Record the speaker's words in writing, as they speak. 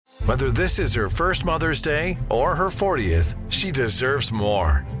Whether this is her first Mother's Day or her 40th, she deserves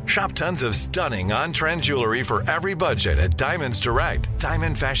more. Shop tons of stunning on-trend jewelry for every budget at Diamonds Direct.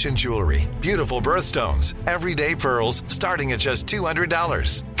 Diamond fashion jewelry, beautiful birthstones, everyday pearls starting at just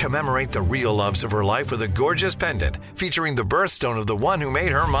 $200. Commemorate the real loves of her life with a gorgeous pendant featuring the birthstone of the one who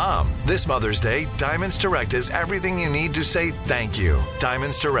made her mom. This Mother's Day, Diamonds Direct is everything you need to say thank you.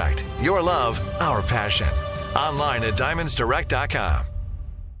 Diamonds Direct. Your love, our passion. Online at diamondsdirect.com.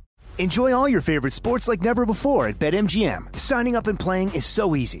 Enjoy all your favorite sports like never before at BetMGM. Signing up and playing is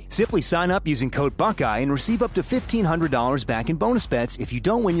so easy. Simply sign up using code Buckeye and receive up to $1,500 back in bonus bets if you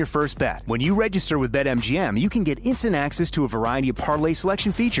don't win your first bet. When you register with BetMGM, you can get instant access to a variety of parlay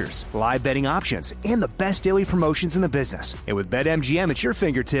selection features, live betting options, and the best daily promotions in the business. And with BetMGM at your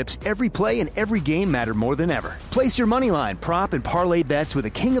fingertips, every play and every game matter more than ever. Place your moneyline, prop, and parlay bets with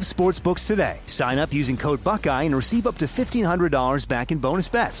the king of sportsbooks today. Sign up using code Buckeye and receive up to $1,500 back in bonus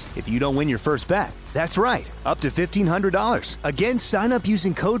bets if you don't win your first bet. That's right, up to $1,500. Again, sign up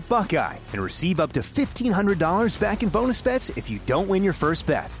using code Buckeye and receive up to $1,500 back in bonus bets if you don't win your first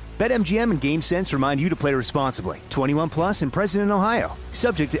bet. BetMGM and GameSense remind you to play responsibly. 21 plus and present in Ohio.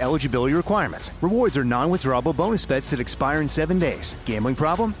 Subject to eligibility requirements. Rewards are non-withdrawable bonus bets that expire in 7 days. Gambling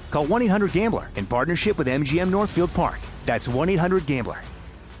problem? Call 1-800-GAMBLER in partnership with MGM Northfield Park. That's 1-800-GAMBLER.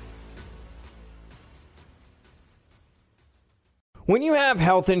 When you have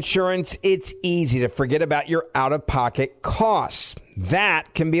health insurance, it's easy to forget about your out-of-pocket costs.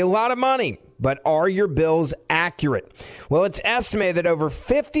 That can be a lot of money, but are your bills accurate? Well, it's estimated that over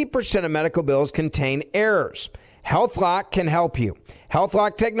 50% of medical bills contain errors. HealthLock can help you.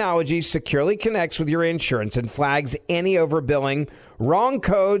 HealthLock technology securely connects with your insurance and flags any overbilling, wrong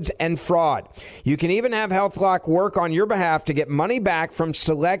codes, and fraud. You can even have HealthLock work on your behalf to get money back from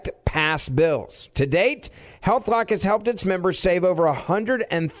select past bills. To date, HealthLock has helped its members save over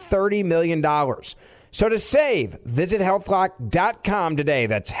 $130 million. So to save, visit healthlock.com today.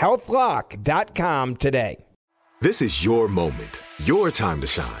 That's healthlock.com today. This is your moment, your time to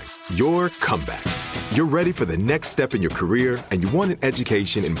shine, your comeback. You're ready for the next step in your career, and you want an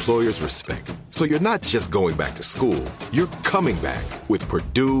education employers respect. So you're not just going back to school, you're coming back with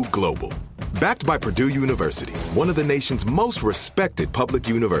Purdue Global. Backed by Purdue University, one of the nation's most respected public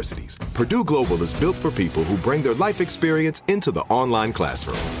universities, Purdue Global is built for people who bring their life experience into the online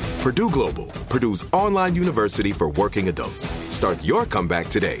classroom. Purdue Global, Purdue's online university for working adults. Start your comeback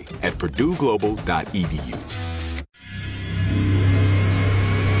today at purdueglobal.edu.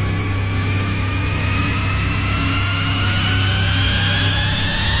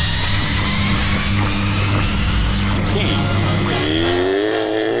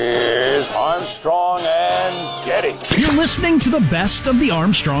 Armstrong and Getty. You're listening to the best of the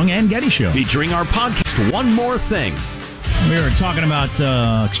Armstrong and Getty Show. Featuring our podcast, One More Thing. We were talking about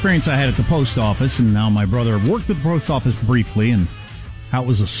experience I had at the post office, and now my brother worked at the post office briefly, and how it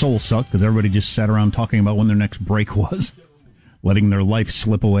was a soul suck because everybody just sat around talking about when their next break was, letting their life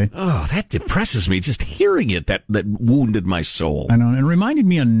slip away. Oh, that depresses me. Just hearing it, that wounded my soul. I know, and it reminded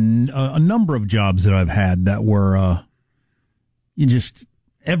me a number of jobs that I've had that were, you just...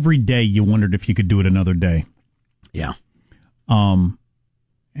 Every day you wondered if you could do it another day. Yeah. And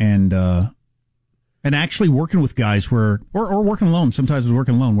actually working with guys where, or working alone, sometimes I was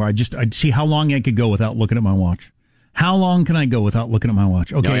working alone, where I'd see how long I could go without looking at my watch. How long can I go without looking at my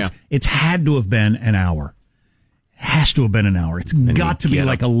watch? Okay, it's had to have been an hour. It has to have been an hour. It's got to be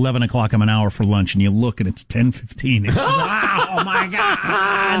like 11 o'clock. I'm an hour for lunch, and you look and it's 10:15. Oh my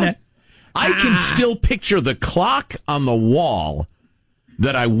God. I can still picture the clock on the wall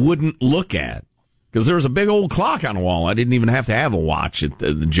that I wouldn't look at, because there was a big old clock on the wall. I didn't even have to have a watch at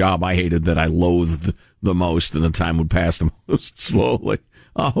the job I hated, that I loathed the most, and the time would pass the most slowly.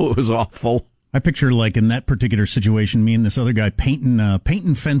 Oh, it was awful. I picture, like, in that particular situation, me and this other guy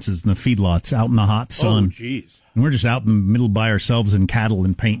painting fences in the feedlots out in the hot sun. Oh, jeez. And we're just out in the middle by ourselves in cattle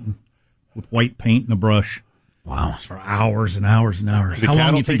and painting with white paint and a brush. Wow. For hours and hours and hours. Did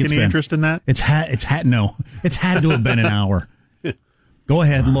cattle take any interest in that? It's had to have been an hour. Go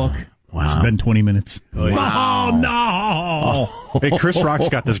ahead, look. Wow. It's been 20 minutes. Wow. Oh, no. Oh. Hey, Chris Rock's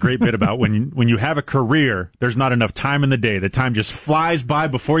got this great bit about when you have a career, there's not enough time in the day. The time just flies by.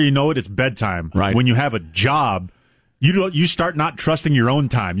 Before you know it, it's bedtime. Right. When you have a job, you start not trusting your own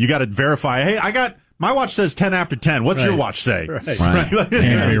time. You got to verify, hey, my watch says 10 after 10. What's your watch say? Right.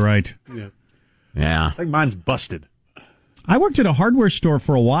 You're right. Yeah. I think mine's busted. I worked at a hardware store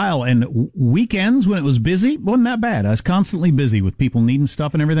for a while, and weekends when it was busy, wasn't that bad. I was constantly busy with people needing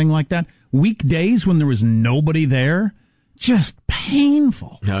stuff and everything like that. Weekdays when there was nobody there, just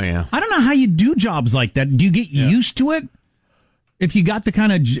painful. Oh, yeah. I don't know how you do jobs like that. Do you get used to it? if you got the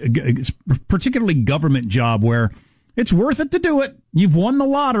kind of particularly government job where it's worth it to do it, you've won the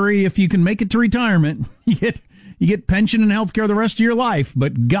lottery if you can make it to retirement. You get pension and health care the rest of your life,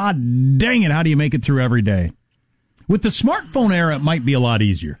 but god dang it, how do you make it through every day? With the smartphone era, it might be a lot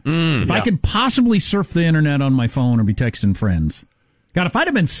easier. If I could possibly surf the internet on my phone or be texting friends. God, if I'd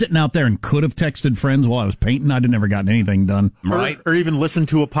have been sitting out there and could have texted friends while I was painting, I'd have never gotten anything done. Right. Or even listen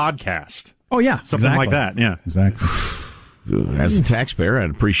to a podcast. Oh, yeah. Something like that, yeah. Exactly. As a taxpayer, I'd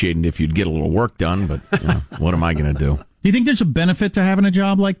appreciate it if you'd get a little work done, but what am I going to do? Do you think there's a benefit to having a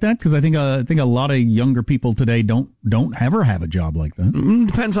job like that? Because I think a lot of younger people today don't ever have a job like that.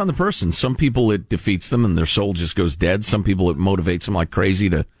 Depends on the person. Some people, it defeats them and their soul just goes dead. Some people, it motivates them like crazy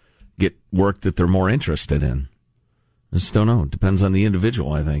to get work that they're more interested in. I just don't know. It depends on the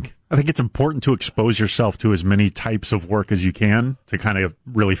individual, I think. I think it's important to expose yourself to as many types of work as you can to kind of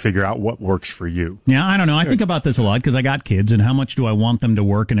really figure out what works for you. Yeah, I don't know. I think about this a lot because I got kids and how much do I want them to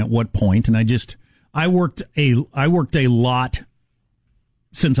work and at what point. And I worked a lot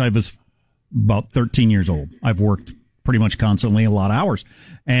since I was about 13 years old. I've worked pretty much constantly, a lot of hours.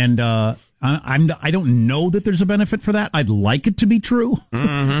 And I don't know that there's a benefit for that. I'd like it to be true,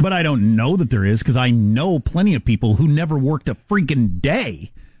 but I don't know that there is because I know plenty of people who never worked a freaking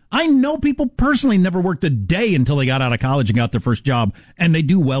day. I know people personally never worked a day until they got out of college and got their first job, and they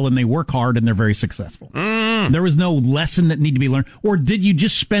do well and they work hard and they're very successful. There was no lesson that needed to be learned. Or did you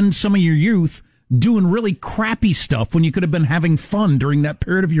just spend some of your youth doing really crappy stuff when you could have been having fun during that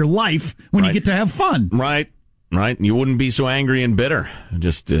period of your life when you get to have fun? Right. You wouldn't be so angry and bitter.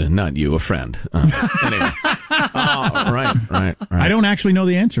 Just not you, a friend. Anyway. Right. I don't actually know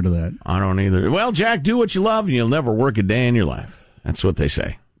the answer to that. I don't either. Well, Jack, do what you love and you'll never work a day in your life. That's what they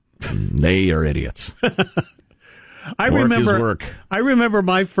say. They are idiots. I remember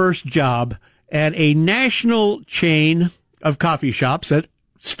my first job at a national chain of coffee shops that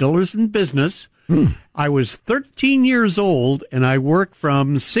still is in business. I was 13 years old, and I worked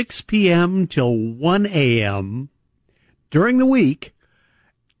from 6 p.m. till 1 a.m. during the week.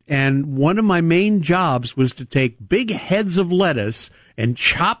 And one of my main jobs was to take big heads of lettuce and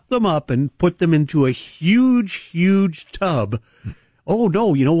chop them up and put them into a huge, huge tub. Oh,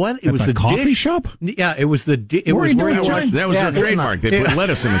 no, you know what? It was the coffee dish shop? Yeah, it was the that was their trademark. They put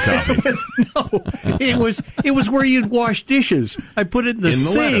lettuce in the coffee. It was where you'd wash dishes. I put it in the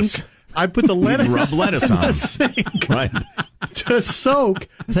sink. Lettuce. I put the lettuce. Rub lettuce on the sink right to soak.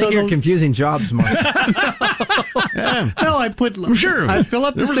 I think you're confusing jobs, Mark. No, I put. I'm sure. I fill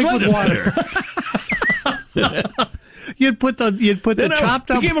up the sink with water. You'd put the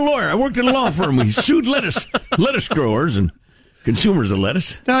chopped up. I became a lawyer. I worked in a law firm. We sued lettuce growers and consumers of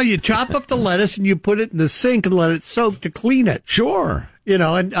lettuce. No, you chop up the lettuce and you put it in the sink and let it soak to clean it. Sure. You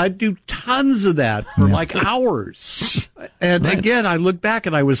know, and I'd do tons of that for like hours. And again, I look back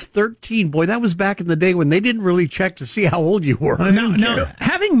and I was 13. Boy, that was back in the day when they didn't really check to see how old you were. Now,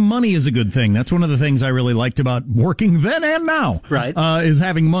 having money is a good thing. That's one of the things I really liked about working then and now. Right. Is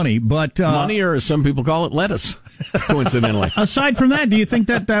having money. But money, or as some people call it, lettuce, coincidentally. Aside from that, do you think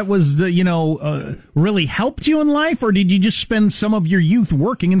that was, really helped you in life? Or did you just spend some of your youth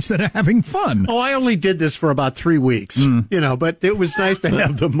working instead of having fun? Oh, I only did this for about 3 weeks, but it was nice to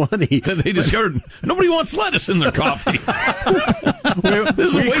have the money. They discovered nobody wants lettuce in their coffee.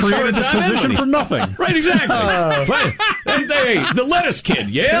 we created this position for nothing. Right, exactly. Right. And the lettuce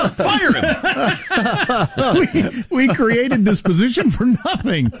kid, fire him. we created this position for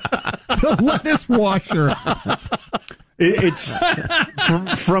nothing. The lettuce washer. It's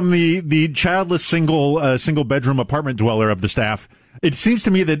from the childless single bedroom apartment dweller of the staff. It seems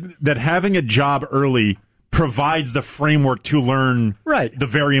to me that having a job early provides the framework to learn the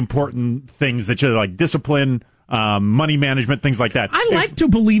very important things that you like, discipline, money management, things like that. I like to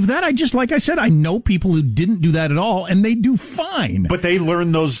believe that. Like I said, I know people who didn't do that at all, and they do fine. But they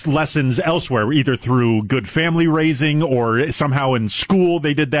learn those lessons elsewhere, either through good family raising or somehow in school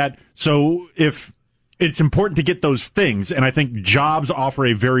they did that. So if it's important to get those things, and I think jobs offer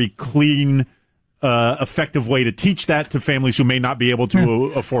a very clean, effective way to teach that to families who may not be able to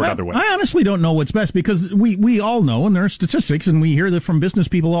afford other ways. I honestly don't know what's best because we all know, and there are statistics, and we hear that from business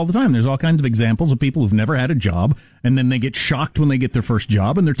people all the time. There's all kinds of examples of people who've never had a job, and then they get shocked when they get their first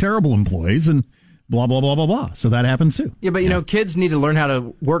job, and they're terrible employees, and blah, blah, blah, blah, blah. So that happens too. Yeah, but kids need to learn how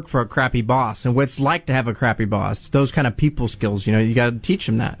to work for a crappy boss and what it's like to have a crappy boss. Those kind of people skills, you got to teach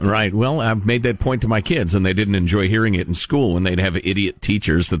them that. Right. Well, I've made that point to my kids, and they didn't enjoy hearing it in school when they'd have idiot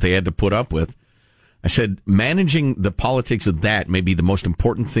teachers that they had to put up with. I said, managing the politics of that may be the most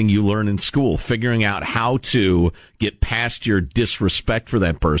important thing you learn in school, figuring out how to get past your disrespect for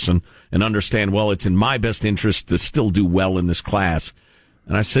that person and understand, well, it's in my best interest to still do well in this class.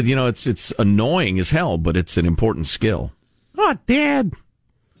 And I said, it's annoying as hell, but it's an important skill. Oh, Dad,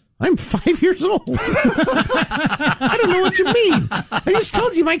 I'm 5 years old. I don't know what you mean. I just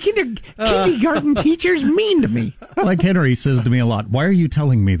told you my kindergarten teacher's mean to me. Like Henry says to me a lot, why are you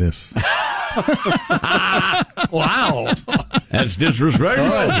telling me this? Wow. That's disrespectful.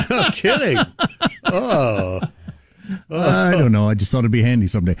 Oh, no kidding. Oh. I don't know. I just thought it'd be handy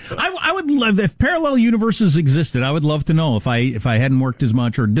someday. I would love, if parallel universes existed, I would love to know if I hadn't worked as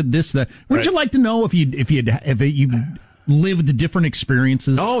much or did this, that. Wouldn't you like to know if you lived different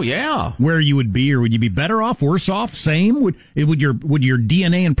experiences? Oh, yeah. Where you would be, or would you be better off, worse off, same? Would your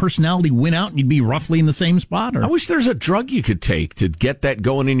DNA and personality win out and you'd be roughly in the same spot? Or? I wish there's a drug you could take to get that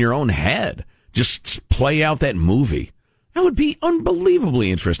going in your own head. Just play out that movie. That would be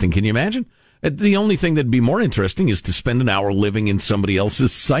unbelievably interesting. Can you imagine? The only thing that'd be more interesting is to spend an hour living in somebody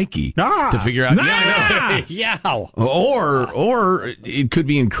else's psyche to figure out. Yeah. Or it could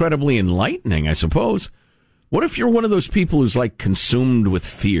be incredibly enlightening, I suppose. What if you're one of those people who's like consumed with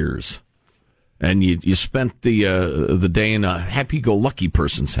fears, and you spent the day in a happy-go-lucky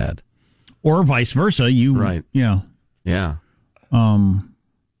person's head, or vice versa? Right? Yeah. Yeah.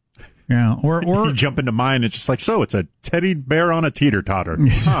 Yeah. Or you jump into mine. It's just like, so it's a teddy bear on a teeter-totter.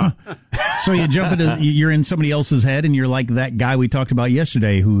 Huh. So you jump into, you're in somebody else's head, and you're like that guy we talked about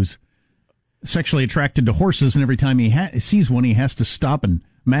yesterday who's sexually attracted to horses, and every time he sees one, he has to stop and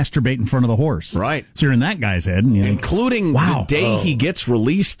masturbate in front of the horse. Right. So you're in that guy's head. And including the day he gets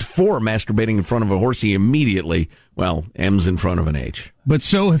released for masturbating in front of a horse, he immediately, M's in front of an H. But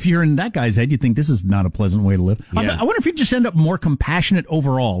so if you're in that guy's head, you think this is not a pleasant way to live. Yeah. I wonder if you just end up more compassionate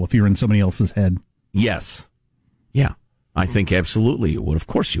overall if you're in somebody else's head. Yes. Yeah. I think absolutely you would. Of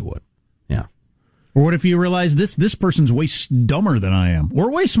course you would. Yeah. Or what if you realize this person's way dumber than I am, or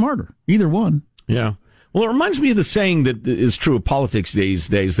way smarter? Either one. Yeah. Well, it reminds me of the saying that is true of politics these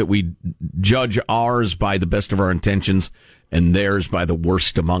days, that we judge ours by the best of our intentions and theirs by the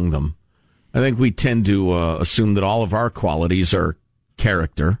worst among them. I think we tend to assume that all of our qualities are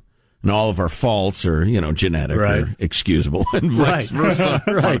character and all of our faults are, genetic or excusable, and vice versa.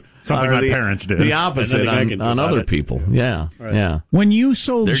 Right. Something my parents did. The opposite on other people. Yeah. Right. Yeah. When you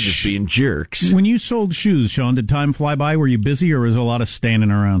sold, they're just being jerks. When you sold shoes, Sean, did time fly by? Were you busy, or was there a lot of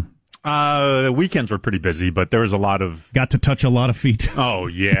standing around? The weekends were pretty busy, but there was a lot of... Got to touch a lot of feet. Oh,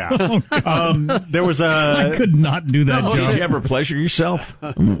 yeah. There was I could not do that job. Did you ever pleasure yourself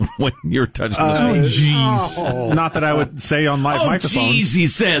when you're touching the feet? Jeez. Not that I would say on live microphones. Jeez, he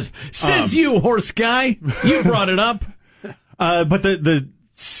says. Says you, horse guy. You brought it up. But the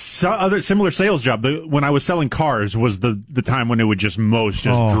other similar sales job, when I was selling cars, was the time when it would just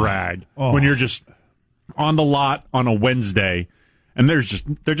drag. When you're just on the lot on a Wednesday... And there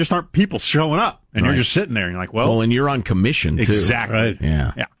just aren't people showing up, and you're just sitting there, and you're like, well, and you're on commission too. Exactly. Right.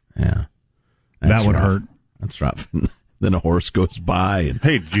 Yeah. That would hurt. That's rough. Then a horse goes by, and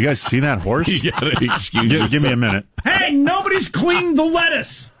hey, did you guys see that horse? You gotta excuse give me a minute. Hey, nobody's cleaned the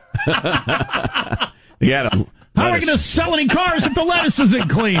lettuce. Yeah. How are we going to sell any cars if the lettuce isn't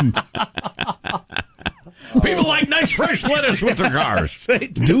clean? People like nice fresh lettuce with their cars.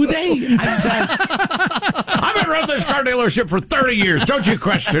 Do they? I've been running this car dealership for 30 years. Don't you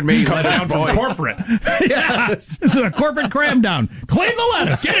question me. Comes down from corporate. Yeah, this is a corporate cram down. Clean the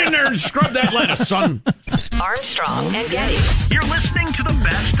lettuce. Get in there and scrub that lettuce, son. Armstrong and Getty. You're listening to the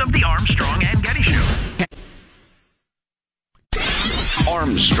best of the Armstrong and Getty Show.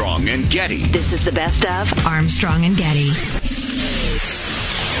 Armstrong and Getty. This is the best of Armstrong and Getty.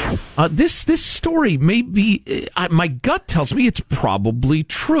 This story may be, my gut tells me it's probably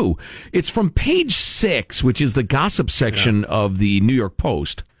true. It's from page 6, which is the gossip section of the New York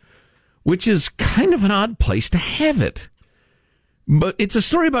Post, which is kind of an odd place to have it. But it's a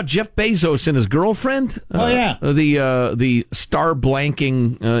story about Jeff Bezos and his girlfriend. The star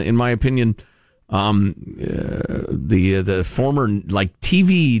blanking, in my opinion, the former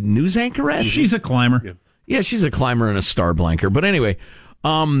TV news anchorette. She's a climber. Yeah, she's a climber and a star blanker. But anyway,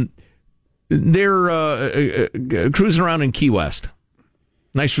 they're cruising around in Key West.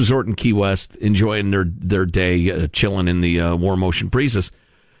 Nice resort in Key West, enjoying their day, chilling in the warm ocean breezes.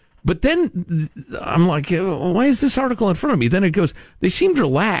 But then I'm like, why is this article in front of me? Then it goes, they seemed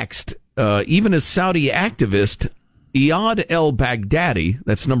relaxed, even as Saudi activist Iyad al-Baghdadi,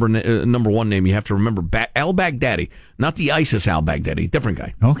 that's number one name you have to remember, al-Baghdadi, not the ISIS al-Baghdadi, different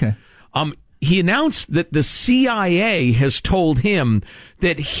guy. Okay. He announced that the CIA has told him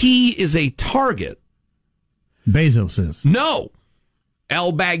that he is a target Bezos is. No,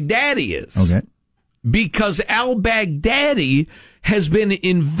 al-Baghdadi is. Okay. Because al-Baghdadi has been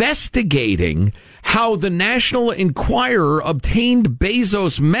investigating how the National Enquirer obtained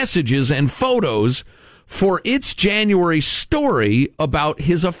Bezos' messages and photos for its January story about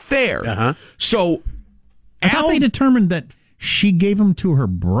his affair. Uh-huh. So, I thought they determined that she gave him to her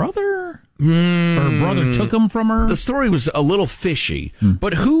brother? Her brother took him from her? The story was a little fishy,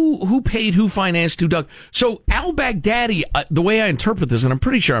 but who paid, who financed, who dug? So al-Baghdadi, the way I interpret this, and I'm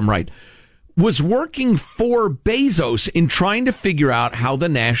pretty sure I'm right, was working for Bezos in trying to figure out how the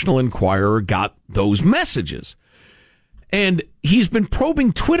National Enquirer got those messages. And he's been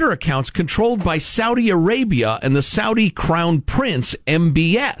probing Twitter accounts controlled by Saudi Arabia and the Saudi Crown Prince,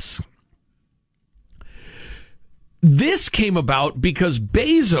 MBS. This came about because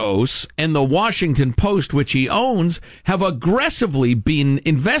Bezos and the Washington Post, which he owns, have aggressively been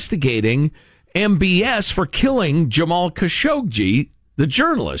investigating MBS for killing Jamal Khashoggi, the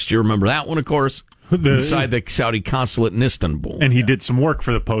journalist. You remember that one, of course, inside the Saudi consulate in Istanbul. And he did some work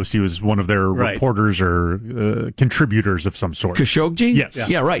for the Post. He was one of their reporters or contributors of some sort. Khashoggi? Yes.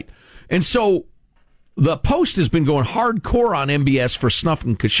 Yeah, right. And so the Post has been going hardcore on MBS for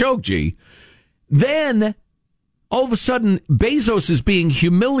snuffing Khashoggi. Then, all of a sudden, Bezos is being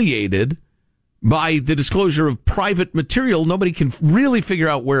humiliated by the disclosure of private material. Nobody can really figure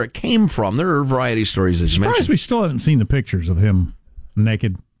out where it came from. There are a variety of stories, as you mentioned. We still haven't seen the pictures of him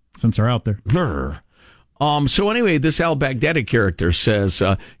naked since they're out there. So anyway, this al-Baghdadi character says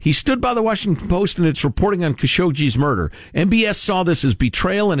he stood by the Washington Post in its reporting on Khashoggi's murder. MBS saw this as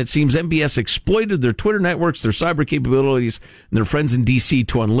betrayal, and it seems MBS exploited their Twitter networks, their cyber capabilities, and their friends in D.C.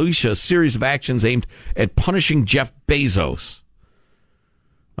 to unleash a series of actions aimed at punishing Jeff Bezos.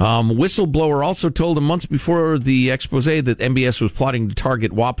 Whistleblower also told him months before the expose that MBS was plotting to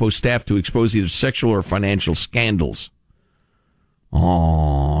target WAPO staff to expose either sexual or financial scandals.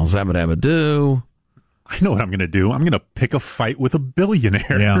 Oh, zabba-dabba-doo. I know what I'm going to do. I'm going to pick a fight with a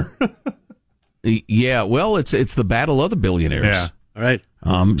billionaire. Yeah. Yeah, well, it's the battle of the billionaires. Yeah. All right.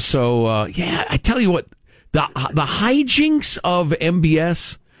 I tell you what, the hijinks of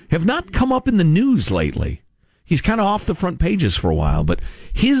MBS have not come up in the news lately. He's kind of off the front pages for a while, but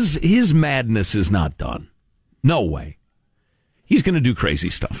his madness is not done. No way. He's going to do crazy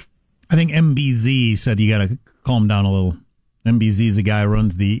stuff. I think MBZ said you got to calm down a little. MBZ is the guy who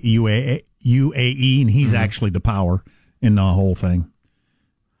runs the UAE, and he's actually the power in the whole thing.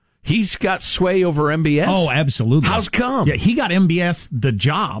 He's got sway over MBS? Oh, absolutely. How's come? Yeah, he got MBS the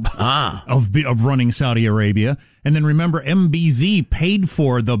job of running Saudi Arabia. And then remember, MBZ paid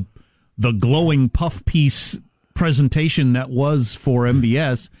for the glowing puff piece presentation that was for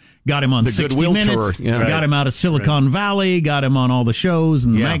MBS. Got him on the 60 Goodwill Minutes. Tour. Yeah. Got him out of Silicon Valley. Got him on all the shows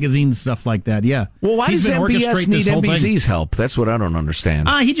and the magazines, stuff like that. Yeah. Well, why does MBS need MBZ's help? That's what I don't understand.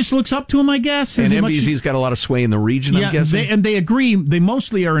 He just looks up to him, I guess. And MBZ's got a lot of sway in the region, I'm guessing. They agree. They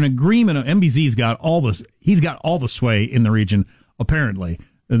mostly are in agreement. MBZ's got all this. He's got all the sway in the region, apparently.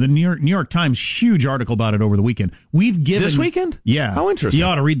 The New York Times, huge article about it over the weekend. We've given this weekend? Yeah. How interesting. You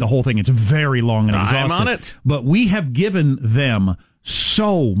ought to read the whole thing. It's very long and exhaustive. I'm on it. But we have given them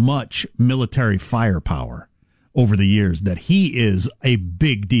so much military firepower over the years that he is a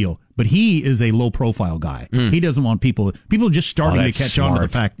big deal. But he is a low-profile guy. He doesn't want people just starting to catch on to the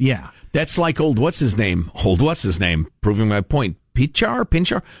fact. Yeah. That's like old what's his name, proving my point.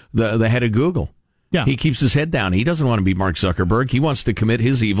 Pinchar, the head of Google. Yeah. He keeps his head down. He doesn't want to be Mark Zuckerberg. He wants to commit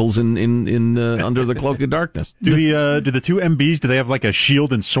his evils in under the cloak of darkness. Do the two MBs, do they have like a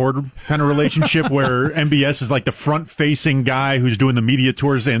shield and sword kind of relationship where MBS is like the front-facing guy who's doing the media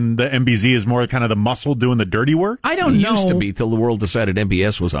tours and the MBZ is more kind of the muscle doing the dirty work? I don't know. It used to be till the world decided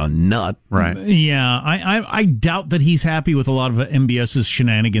MBS was a nut. Right. Yeah, I doubt that he's happy with a lot of MBS's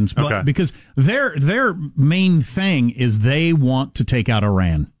shenanigans, but because their main thing is they want to take out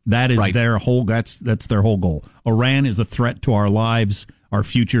Iran. That is their whole. That's their whole goal. Iran is a threat to our lives, our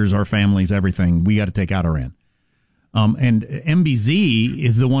futures, our families, everything. We got to take out Iran. And MBZ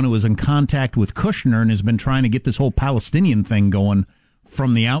is the one who was in contact with Kushner and has been trying to get this whole Palestinian thing going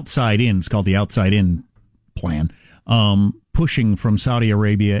from the outside in. It's called the outside in plan. Pushing from Saudi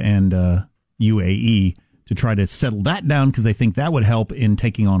Arabia and UAE to try to settle that down because they think that would help in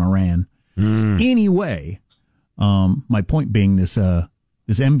taking on Iran. Anyway, my point being this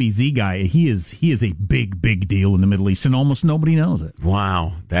MBZ guy, he is a big deal in the Middle East, and almost nobody knows it.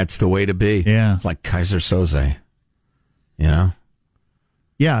 Wow, that's the way to be. Yeah, it's like Kaiser Soze, you know.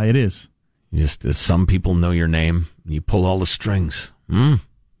 Yeah, it is. Some people know your name. You pull all the strings. I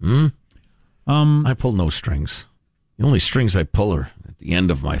pull no strings. The only strings I pull are at the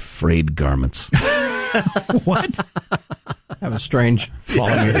end of my frayed garments. What? That was strange.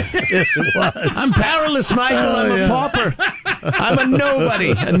 Yes, it was. I'm powerless, Michael. I'm a pauper. I'm a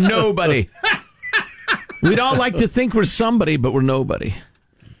nobody. We'd all like to think we're somebody, but we're nobody.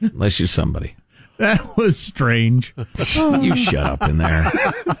 Unless you're somebody. That was strange. You shut up in there.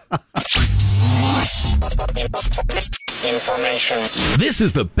 Information. This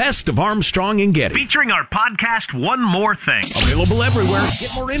is the best of Armstrong and Getty. Featuring our podcast, One More Thing. Available everywhere.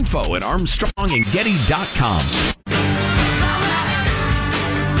 Get more info at ArmstrongandGetty.com.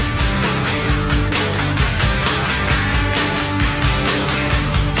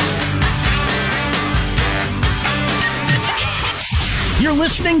 You're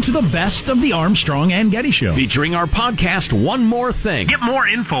listening to the best of the Armstrong and Getty Show. Featuring our podcast, One More Thing. Get more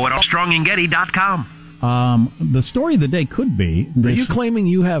info at ArmstrongandGetty.com. The story of the day could be... Are you claiming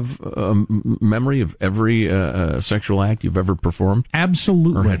you have memory of every sexual act you've ever performed?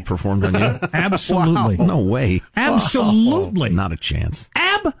 Absolutely. Or had performed on you? Absolutely. Wow. No way. Absolutely. Wow. Not a chance.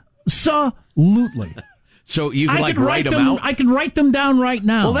 Absolutely. So you can write them out? I can write them down right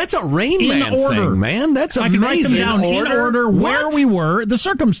now. Well, that's a Rain Man thing, man. That's amazing. I can write them down in order where we were, the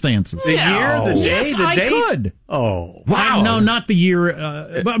circumstances. The year, the day, yes, the date? I could. Oh. Wow. No, not the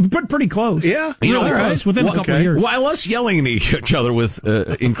year, but pretty close. Yeah. Really close, within a couple of years. While us yelling at each other with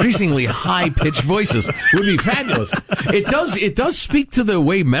increasingly high-pitched voices would be fabulous. It does speak to the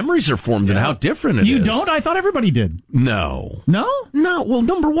way memories are formed and how different it is. You don't? I thought everybody did. No. No? No. Well,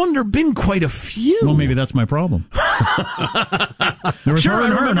 number one, there have been quite a few. Well, maybe that's my problem. There was sure, her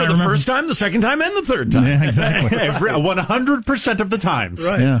and her, I remember the first time, the second time, and the third time. Yeah, exactly. 100% of the times.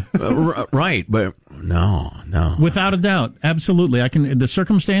 Right. Yeah. Right, but no. Without a doubt. Absolutely. I can, the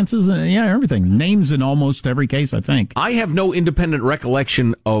circumstances, everything. Names in almost every case, I think. I have no independent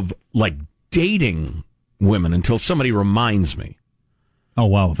recollection of, dating women until somebody reminds me. Oh,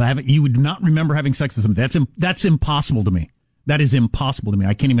 wow. You would not remember having sex with them. That's impossible to me. That is impossible to me.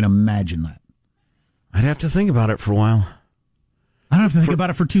 I can't even imagine that. I'd have to think about it for a while. I don't have to think about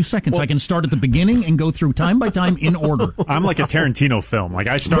it for 2 seconds. I can start at the beginning and go through time by time in order. I'm like a Tarantino film.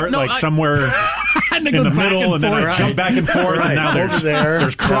 I start somewhere in the middle, and then I jump back and forth, and now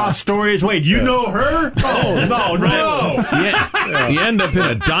there's cross stories. Wait, you know her? Oh, no. Yeah. You end up in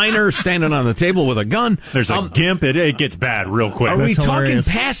a diner standing on the table with a gun. There's a gimp. It gets bad real quick. Are we talking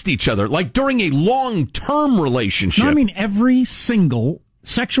past each other, like during a long-term relationship? No, I mean every single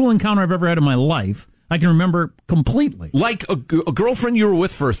sexual encounter I've ever had in my life, I can remember completely. Like a girlfriend you were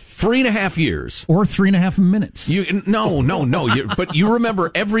with for 3.5 years. Or 3.5 minutes. But you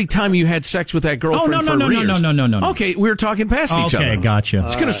remember every time you had sex with that girlfriend for years. No. Okay, we were talking past each other. Okay, gotcha. I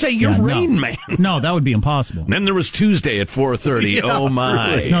was going to say, you're Rain Man. No, that would be impossible. And then there was Tuesday at 4:30. Oh,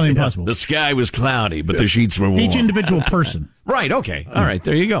 my. Really? No, impossible. The sky was cloudy, but the sheets were warm. Each individual person. Right, okay. All right,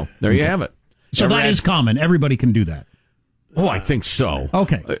 there you go. There you have it. So that is common. Everybody can do that. Oh, I think so.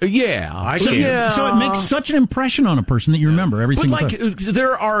 Okay. Yeah. So it makes such an impression on a person that you remember every single time.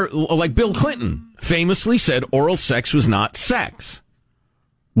 There are, like Bill Clinton famously said, oral sex was not sex.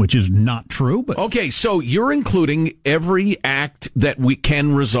 Which is not true, but... Okay, so you're including every act that we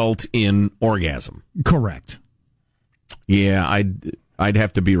can result in orgasm. Correct. Yeah, I'd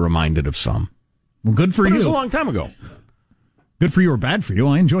have to be reminded of some. Well, good for you. It was a long time ago. Good for you or bad for you.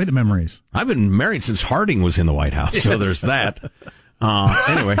 I enjoy the memories. I've been married since Harding was in the White House, so there's that.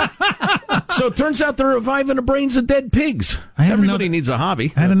 Anyway, so it turns out they're reviving the brains of dead pigs. Everybody needs a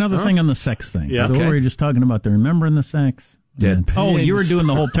hobby. I had another thing on the sex thing. Yeah. So what were you just talking about? They're remembering the sex. Dead pigs. Oh, you were doing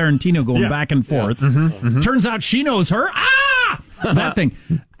the whole Tarantino going back and forth. Yeah. Mm-hmm. Turns out she knows her. That thing.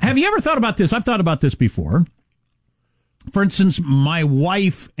 Have you ever thought about this? I've thought about this before. For instance, my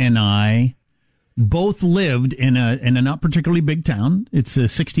wife and I both lived in a not particularly big town. It's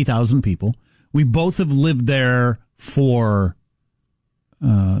 60,000 people. We both have lived there for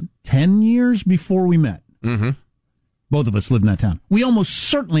 10 years before we met. Mm-hmm. Both of us lived in that town. We almost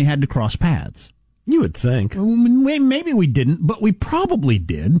certainly had to cross paths. You would think. Maybe we didn't, but we probably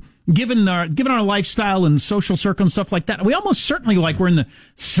did. Given our lifestyle and social circle and stuff like that, we almost certainly we're in the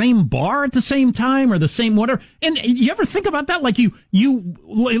same bar at the same time or the same whatever. And you ever think about that? Like you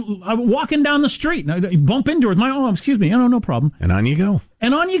walking down the street and you bump into her. Excuse me. No problem. And on you go.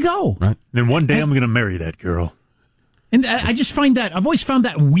 Right. Then one day I'm going to marry that girl. And I just find that, I've always found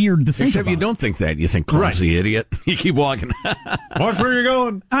that weird to think Except about. You don't think that. You think, clumsy idiot. You keep walking. Watch where you're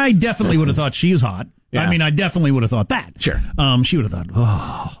going. I definitely would have thought she is hot. Yeah. I mean, I definitely would have thought that. Sure. She would have thought,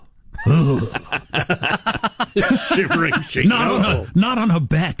 Shivering. Not on a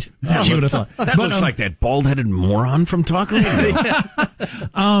bet. She would have thought. That looks like that bald-headed moron from Talk Radio.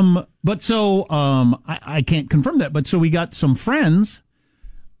 But so, I can't confirm that. But so we got some friends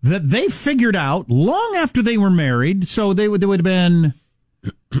that they figured out long after they were married. So they would have been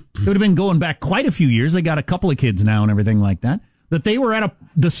going back quite a few years. They got a couple of kids now and everything like that. That they were at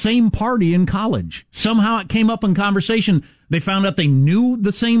the same party in college. Somehow it came up in conversation. They found out they knew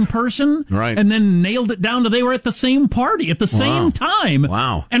the same person, right, and then nailed it down to they were at the same party at the same time.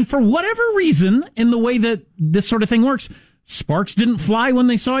 Wow. And for whatever reason, in the way that this sort of thing works, sparks didn't fly when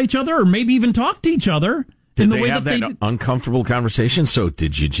they saw each other, or maybe even talked to each other. Did they have that uncomfortable conversation? So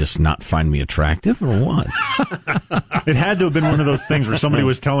did you just not find me attractive or what? It had to have been one of those things where somebody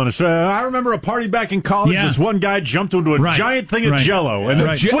was telling us, I remember a party back in college. This one guy jumped into a giant thing of Jell-O. And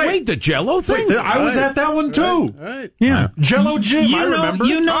wait, the Jell-O thing? Wait, I was at that one too. Right. Yeah. Jell-O Jim, I remember.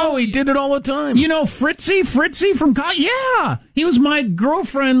 He did it all the time. You know Fritzy from college? Yeah. He was my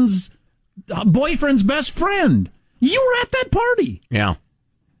girlfriend's boyfriend's best friend. You were at that party. Yeah.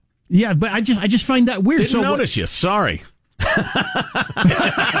 Yeah, but I just find that weird. Didn't notice you. Sorry.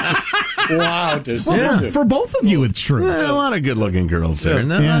 Wow. For both of you, it's true. A lot of good-looking girls there.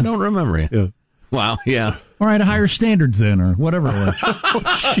 No, I don't remember you. Yeah. Wow, yeah. All right, higher standards then, or whatever it was. Go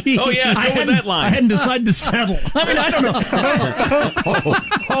with that line. I hadn't decided to settle. I mean, I don't know.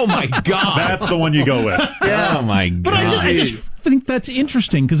 Oh, my God. That's the one you go with. Yeah. Oh, my God. But I just think that's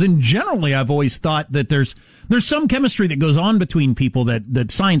interesting, because generally I've always thought that there's some chemistry that goes on between people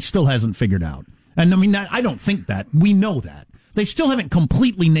that science still hasn't figured out. And I mean, I don't think that. We know that. They still haven't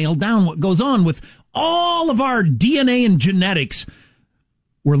completely nailed down what goes on with all of our DNA and genetics.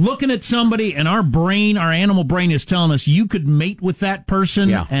 We're looking at somebody, and our animal brain is telling us you could mate with that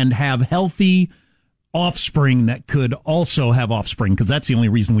person and have healthy offspring that could also have offspring, because that's the only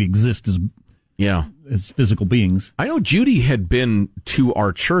reason we exist as physical beings. I know Judy had been to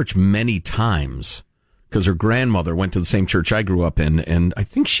our church many times because her grandmother went to the same church I grew up in, and I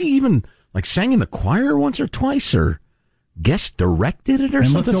think she even sang in the choir once or twice, or guest directed it or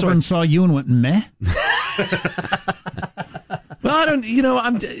something. Looked over and saw you and went, meh. Well, I don't.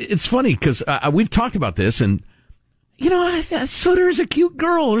 It's funny because we've talked about this, and so there's a cute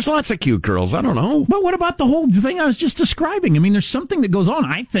girl. There's lots of cute girls. I don't know. But what about the whole thing I was just describing? I mean, there's something that goes on,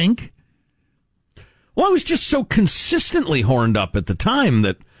 I think. Well, I was just so consistently horned up at the time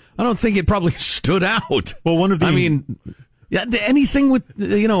that I don't think it probably stood out. Well, anything with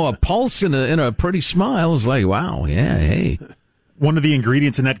a pulse and a pretty smile is like, wow, yeah, hey. One of the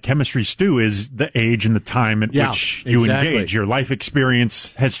ingredients in that chemistry stew is the age and the time at which you engage. Your life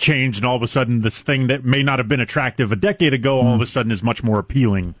experience has changed, and all of a sudden this thing that may not have been attractive a decade ago all of a sudden is much more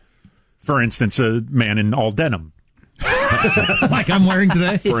appealing. For instance, a man in all denim. Like I'm wearing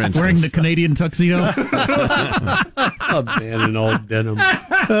today? For instance. Wearing the Canadian tuxedo? A man in all denim.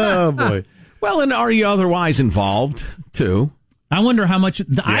 Oh, boy. Well, and are you otherwise involved, too? I wonder how much.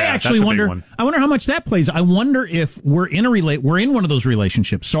 I wonder how much that plays. I wonder if we're in one of those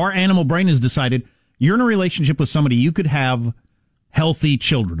relationships. So our animal brain has decided you're in a relationship with somebody you could have healthy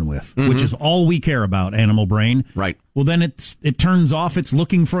children with, which is all we care about, animal brain. Right. Well, then it turns off. It's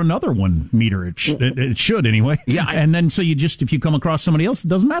looking for another one meter. It should anyway. Yeah. And then so if you come across somebody else, it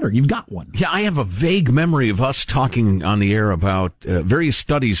doesn't matter. You've got one. Yeah, I have a vague memory of us talking on the air about various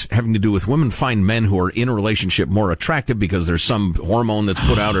studies having to do with women find men who are in a relationship more attractive because there's some hormone that's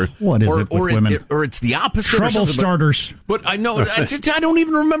put out, or what is it with women? Or it's the opposite. Trouble starters. But I know I don't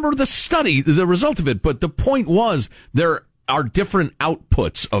even remember the study, the result of it. But the point was there are different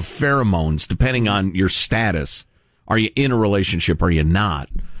outputs of pheromones depending on your status. Are you in a relationship? Are you not?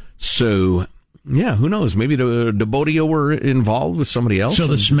 So, yeah, who knows? Maybe the Bodio were involved with somebody else. So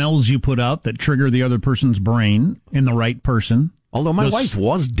the smells you put out that trigger the other person's brain in the right person. Although my wife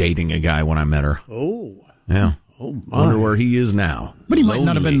was dating a guy when I met her. Oh. Yeah. Oh, my. Wonder where he is now. But he might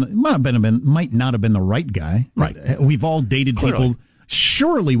not have been the right guy. Right. We've all dated people.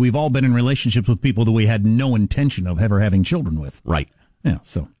 Surely we've all been in relationships with people that we had no intention of ever having children with. Right. Yeah,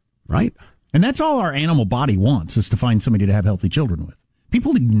 so. Right. And that's all our animal body wants, is to find somebody to have healthy children with.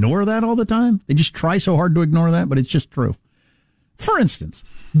 People ignore that all the time. They just try so hard to ignore that, but it's just true. For instance,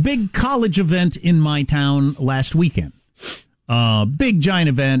 big college event in my town last weekend. Big giant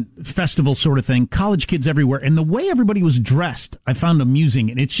event, festival sort of thing, college kids everywhere. And the way everybody was dressed, I found amusing.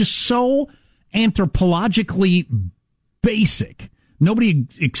 And it's just so anthropologically basic. Nobody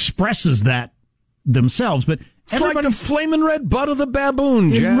expresses that themselves, but it's like the flaming red butt of the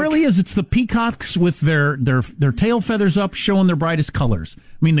baboon, Jack. It really is. It's the peacocks with their tail feathers up, showing their brightest colors.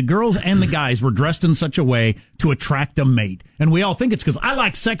 I mean, the girls and the guys were dressed in such a way to attract a mate. And we all think it's because I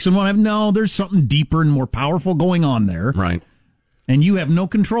like sex and want to have. No, there's something deeper and more powerful going on there. Right. And you have no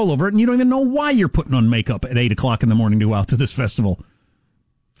control over it, and you don't even know why you're putting on makeup at 8 o'clock in the morning to go out to this festival.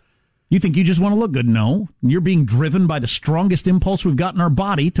 You think you just want to look good? No. You're being driven by the strongest impulse we've got in our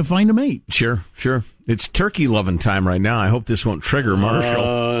body to find a mate. Sure. It's turkey loving time right now. I hope this won't trigger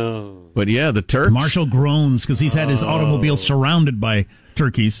Marshall. But yeah, the Turks. Marshall groans because he's had his automobile surrounded by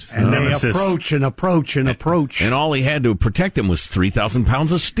turkeys. And they approach and approach and approach. And all he had to protect him was 3,000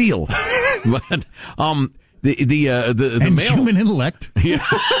 pounds of steel. But the and male, human intellect. Yeah.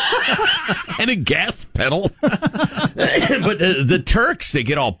 And a gas pedal. But the Turks, they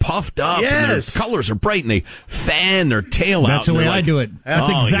get all puffed up. Yes. And their colors are bright, and they fan their tail out. That's the way I do it. That's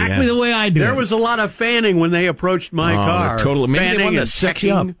exactly the way I do it. There was a lot of fanning when they approached my car. Totally. Maybe fanning they wanted to and sex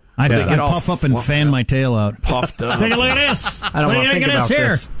you up. I puff up and fan my tail out. Puffed up. Take a look at this. I don't want to think about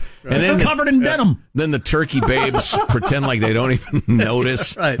this. And then covered in denim. Then the turkey babes pretend like they don't even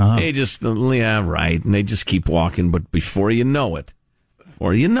notice. Right. They just, right. And they just keep walking. But before you know it,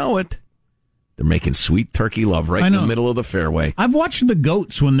 they're making sweet turkey love right in the middle of the fairway. I've watched the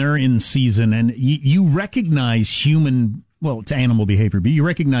goats when they're in season, and you recognize human, well, it's animal behavior, but you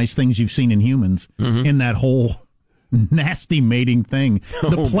recognize things you've seen in humans in that whole nasty mating thing.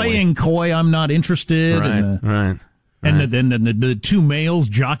 The playing coy, I'm not interested. Right. And then the two males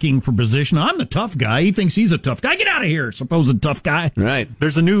jockeying for position. I'm the tough guy. He thinks he's a tough guy. Get out of here, supposed tough guy. Right.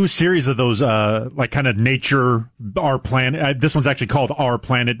 There's a new series of those, like kind of nature, Our Planet. This one's actually called Our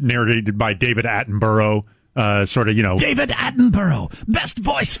Planet, narrated by David Attenborough. David Attenborough, best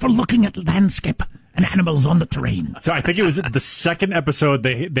voice for looking at landscape and animals on the terrain. So I think it was the second episode.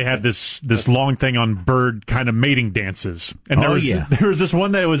 They had this long thing on bird kind of mating dances, and there was this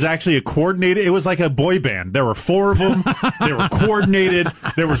one that was actually a coordinated. It was like a boy band. There were 4 of them. They were coordinated.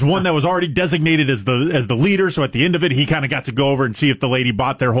 There was one that was already designated as the leader. So at the end of it, he kind of got to go over and see if the lady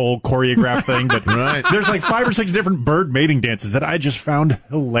bought their whole choreographed thing. But there's like 5 or 6 different bird mating dances that I just found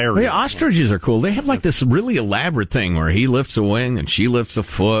hilarious. Yeah, ostriches are cool. They have like this really elaborate thing where he lifts a wing and she lifts a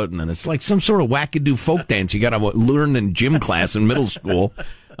foot, and then it's like some sort of wacky do folk dance you got to learn in gym class in middle school,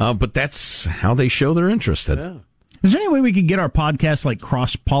 but that's how they show their interest. Is there any way we could get our podcast like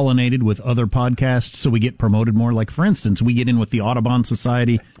cross-pollinated with other podcasts so we get promoted more? Like, for instance, we get in with the Audubon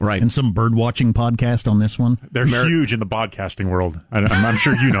Society and some bird-watching podcast on this one. They're huge in the podcasting world. I'm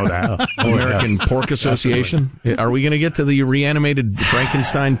sure you know that. American Pork Association. Are we going to get to the reanimated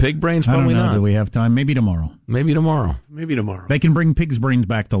Frankenstein pig brains? Probably not. Do we have time? Maybe tomorrow. They can bring pig's brains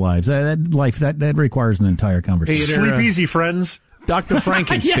back to life. That requires an entire conversation. Sleep easy, friends. Dr.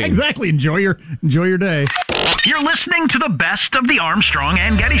 Frankenstein. Yeah, exactly. Enjoy your day. You're listening to the best of the Armstrong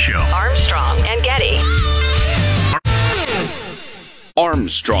and Getty Show. Armstrong and Getty.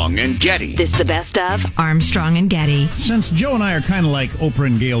 Armstrong and Getty. This is the best of Armstrong and Getty. Since Joe and I are kind of like Oprah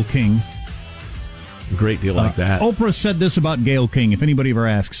and Gayle King. A great deal like that. Oprah said this about Gayle King. If anybody ever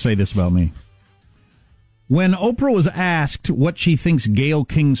asks, say this about me. When Oprah was asked what she thinks Gayle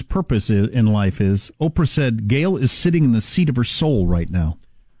King's purpose in life is, Oprah said, Gayle is sitting in the seat of her soul right now.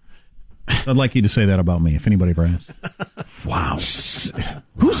 I'd like you to say that about me, if anybody ever asks. Wow.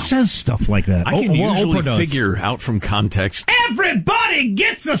 Who says stuff like that? I can usually figure out from context. Everybody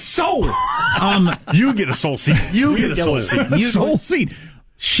gets a soul! You get a soul seat. You get a soul seat. Soul seat.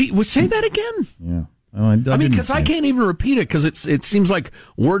 She would say that again? Yeah. I mean, because I can't even repeat it because it seems like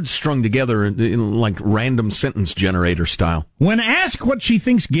words strung together in like random sentence generator style. When asked what she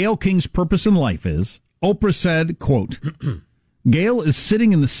thinks Gayle King's purpose in life is, Oprah said, quote, Gayle is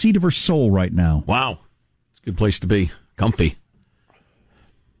sitting in the seat of her soul right now. Wow. It's a good place to be. Comfy.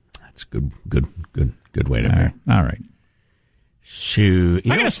 That's good way to be. All right. Shoot.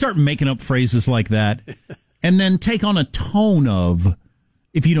 I got to start making up phrases like that and then take on a tone of,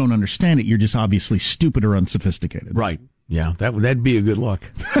 if you don't understand it, you're just obviously stupid or unsophisticated. Right. Yeah, that'd be a good look.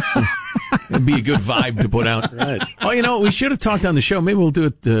 That'd be a good vibe to put out. Right. Oh, we should have talked on the show. Maybe we'll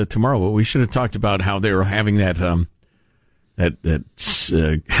do it tomorrow. But we should have talked about how they were having that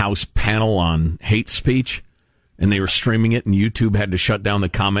House panel on hate speech, and they were streaming it, and YouTube had to shut down the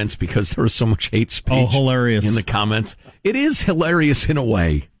comments because there was so much hate speech. Oh, hilarious! In the comments, it is hilarious in a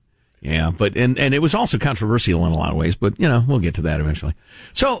way. Yeah, but and it was also controversial in a lot of ways, but we'll get to that eventually.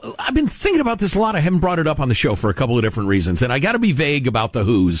 So I've been thinking about this a lot. I haven't brought it up on the show for a couple of different reasons, and I got to be vague about the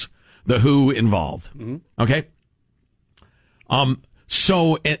who involved. Mm-hmm. Okay.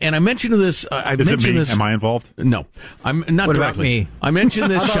 So and I mentioned this. I mentioned this. Am I involved? No, I'm not what directly. About me? I mentioned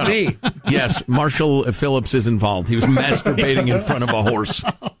this. How about me? Yes, Marshall Phillips is involved. He was masturbating in front of a horse.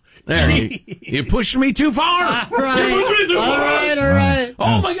 There, you pushed me too far. All right.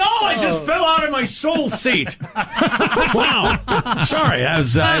 Oh my God! I just fell out of my soul seat. Wow. Sorry,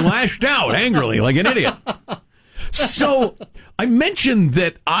 I lashed out angrily like an idiot. So I mentioned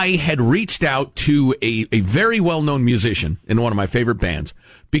that I had reached out to a very well-known musician in one of my favorite bands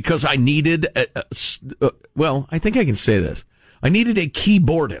because I needed, I think I can say this. I needed a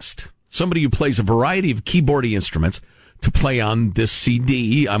keyboardist, somebody who plays a variety of keyboardy instruments to play on this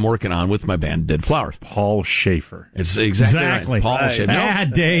CD I'm working on with my band Dead Flowers. Paul Schaefer. It's exactly right. Paul Schaefer. Yeah,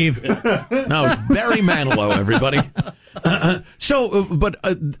 Dave. No, Barry Manilow, everybody.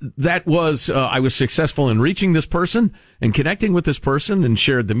 That was, I was successful in reaching this person and connecting with this person and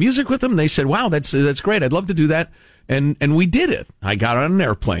shared the music with them. They said, wow, that's great. I'd love to do that. And we did it. I got on an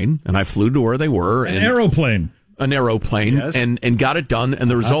airplane and I flew to where they were. An aeroplane, yes. and got it done. And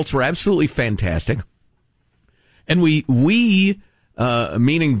the results were absolutely fantastic. And we,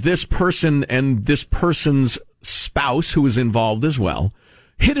 meaning this person and this person's spouse who was involved as well,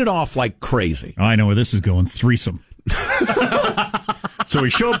 hit it off like crazy. I know where this is going. Threesome. So we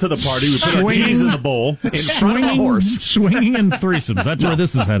show up to the party, we put our keys in the bowl. In front of a horse. Swinging and threesomes. That's where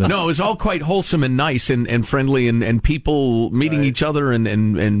this is headed. No, it was all quite wholesome and nice and friendly and people meeting each other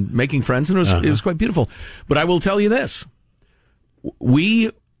and making friends. And it was quite beautiful. But I will tell you this.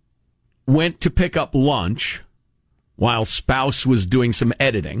 We went to pick up lunch while spouse was doing some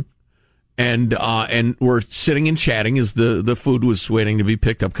editing. And we're sitting and chatting as the food was waiting to be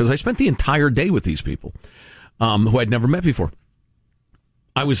picked up because I spent the entire day with these people who I'd never met before.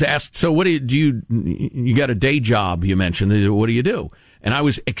 I was asked, so what do you got a day job, you mentioned. What do you do? And I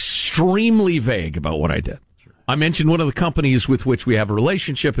was extremely vague about what I did. I mentioned one of the companies with which we have a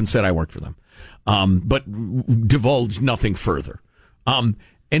relationship and said I worked for them, but divulged nothing further. And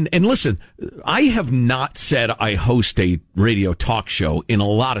listen, I have not said I host a radio talk show in a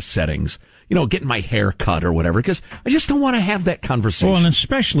lot of settings, getting my hair cut or whatever, because I just don't want to have that conversation. Well, and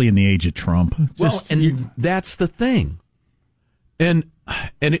especially in the age of Trump. That's the thing. And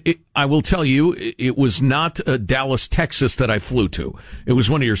I will tell you, it was not Dallas, Texas that I flew to. It was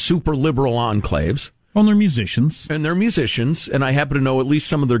one of your super liberal enclaves. Well, they're musicians. And I happen to know at least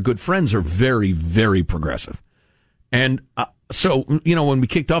some of their good friends are very, very progressive. And so, when we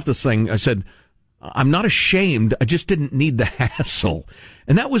kicked off this thing, I said, I'm not ashamed. I just didn't need the hassle.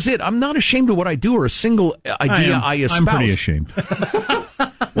 And that was it. I'm not ashamed of what I do or a single idea I espouse. I'm pretty ashamed.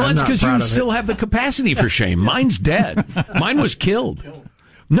 Well, that's because you still have the capacity for shame. Mine's dead. Mine was killed.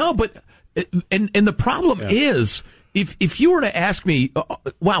 No, but, and the problem is, if you were to ask me,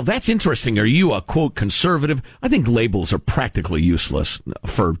 wow, that's interesting. Are you a, quote, conservative? I think labels are practically useless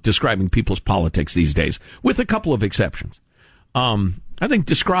for describing people's politics these days, with a couple of exceptions. I think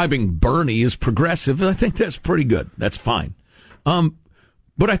describing Bernie as progressive, I think that's pretty good. That's fine.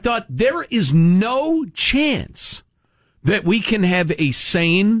 But I thought there is no chance that we can have a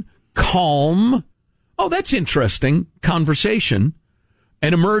sane, calm, that's interesting conversation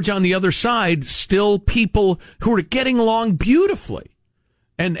and emerge on the other side still people who are getting along beautifully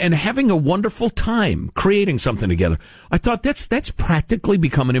and having a wonderful time creating something together. I thought that's practically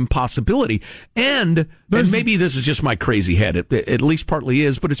become an impossibility. And maybe this is just my crazy head. It at least partly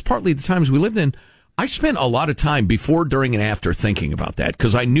is, but it's partly the times we lived in. I spent a lot of time before, during, and after thinking about that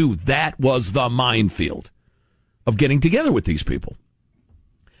because I knew that was the minefield of getting together with these people.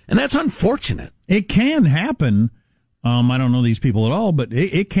 And that's unfortunate. It can happen. I don't know these people at all, but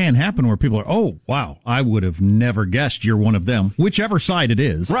it can happen where people are, oh, wow, I would have never guessed you're one of them, whichever side it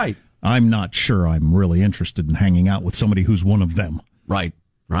is. Right. I'm not sure I'm really interested in hanging out with somebody who's one of them. Right.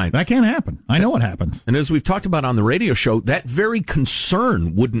 That can happen. I know it happens. And as we've talked about on the radio show, that very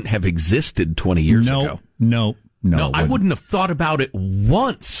concern wouldn't have existed 20 years ago. No, I wouldn't have thought about it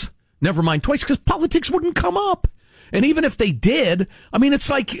once. Never mind twice, because politics wouldn't come up. And even if they did, I mean, it's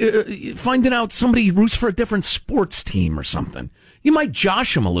like finding out somebody roots for a different sports team or something. You might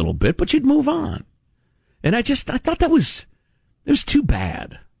josh them a little bit, but you'd move on. And I thought it was too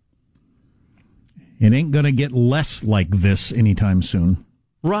bad. It ain't going to get less like this anytime soon.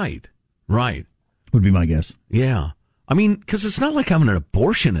 Right. Would be my guess. Yeah. I mean, because it's not like I'm an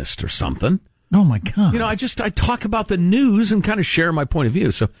abortionist or something. Oh, my God. I talk about the news and kind of share my point of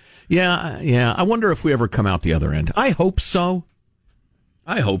view. So, yeah. I wonder if we ever come out the other end. I hope so.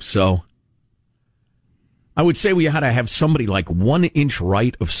 I would say we had to have somebody like 1 inch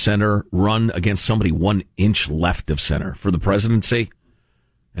right of center run against somebody 1 inch left of center for the presidency.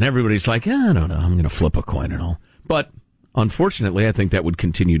 And everybody's like, I don't know, I'm going to flip a coin and all. But unfortunately, I think that would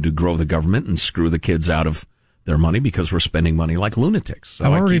continue to grow the government and screw the kids out of their money because we're spending money like lunatics.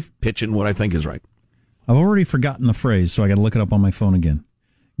 So I keep pitching what I think is right. I've already forgotten the phrase, so I got to look it up on my phone again.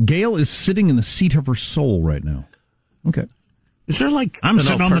 Gail is sitting in the seat of her soul right now. Okay. Is there like I'm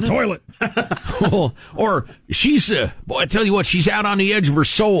sitting on the toilet? or she's, boy, I tell you what, she's out on the edge of her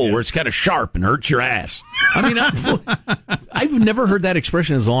soul where it's kind of sharp and hurts your ass. I mean, I've never heard that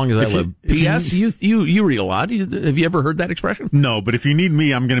expression as long as I live. P.S. You read a lot. Have you ever heard that expression? No, but if you need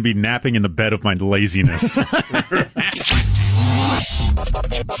me, I'm going to be napping in the bed of my laziness.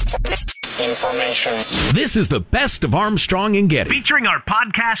 Information. This is the best of Armstrong and Getty. Featuring our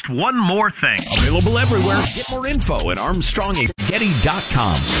podcast, One More Thing. Available everywhere. Get more info at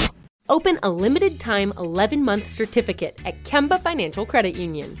ArmstrongandGetty.com. Open a limited-time 11-month certificate at Kemba Financial Credit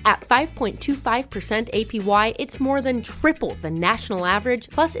Union. At 5.25% APY, it's more than triple the national average,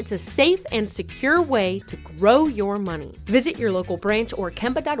 plus it's a safe and secure way to grow your money. Visit your local branch or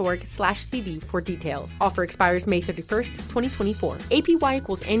kemba.org/CD for details. Offer expires May 31st, 2024. APY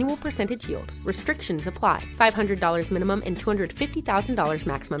equals annual percentage yield. Restrictions apply. $500 minimum and $250,000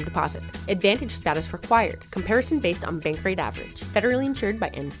 maximum deposit. Advantage status required. Comparison based on bank rate average. Federally insured by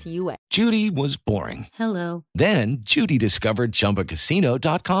NCUA. Judy was boring. Hello. Then Judy discovered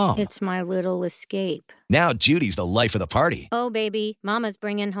ChumbaCasino.com. It's my little escape. Now Judy's the life of the party. Oh, baby, mama's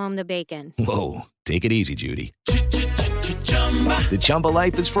bringing home the bacon. Whoa, take it easy, Judy. The Chumba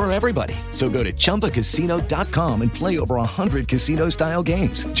life is for everybody. So go to ChumbaCasino.com and play over 100 casino-style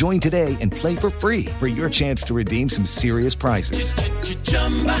games. Join today and play for free for your chance to redeem some serious prizes.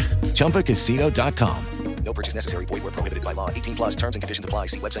 ChumbaCasino.com. No purchase necessary. Void where prohibited by law. 18 plus terms and conditions apply.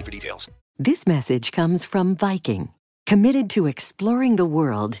 See website for details. This message comes from Viking, committed to exploring the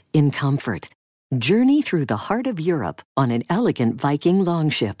world in comfort. Journey through the heart of Europe on an elegant Viking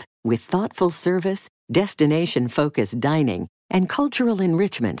longship with thoughtful service, destination-focused dining, and cultural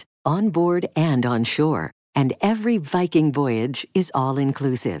enrichment on board and on shore. And every Viking voyage is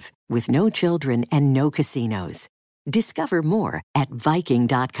all-inclusive, with no children and no casinos. Discover more at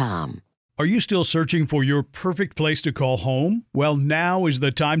Viking.com. Are you still searching for your perfect place to call home? Well, now is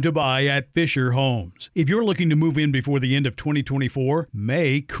the time to buy at Fisher Homes. If you're looking to move in before the end of 2024,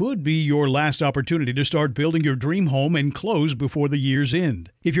 May could be your last opportunity to start building your dream home and close before the year's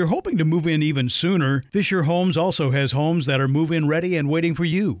end. If you're hoping to move in even sooner, Fisher Homes also has homes that are move-in ready and waiting for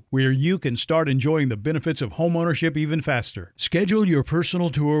you, where you can start enjoying the benefits of homeownership even faster. Schedule your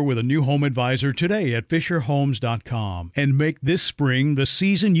personal tour with a new home advisor today at FisherHomes.com and make this spring the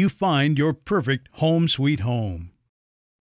season you find your perfect home sweet home.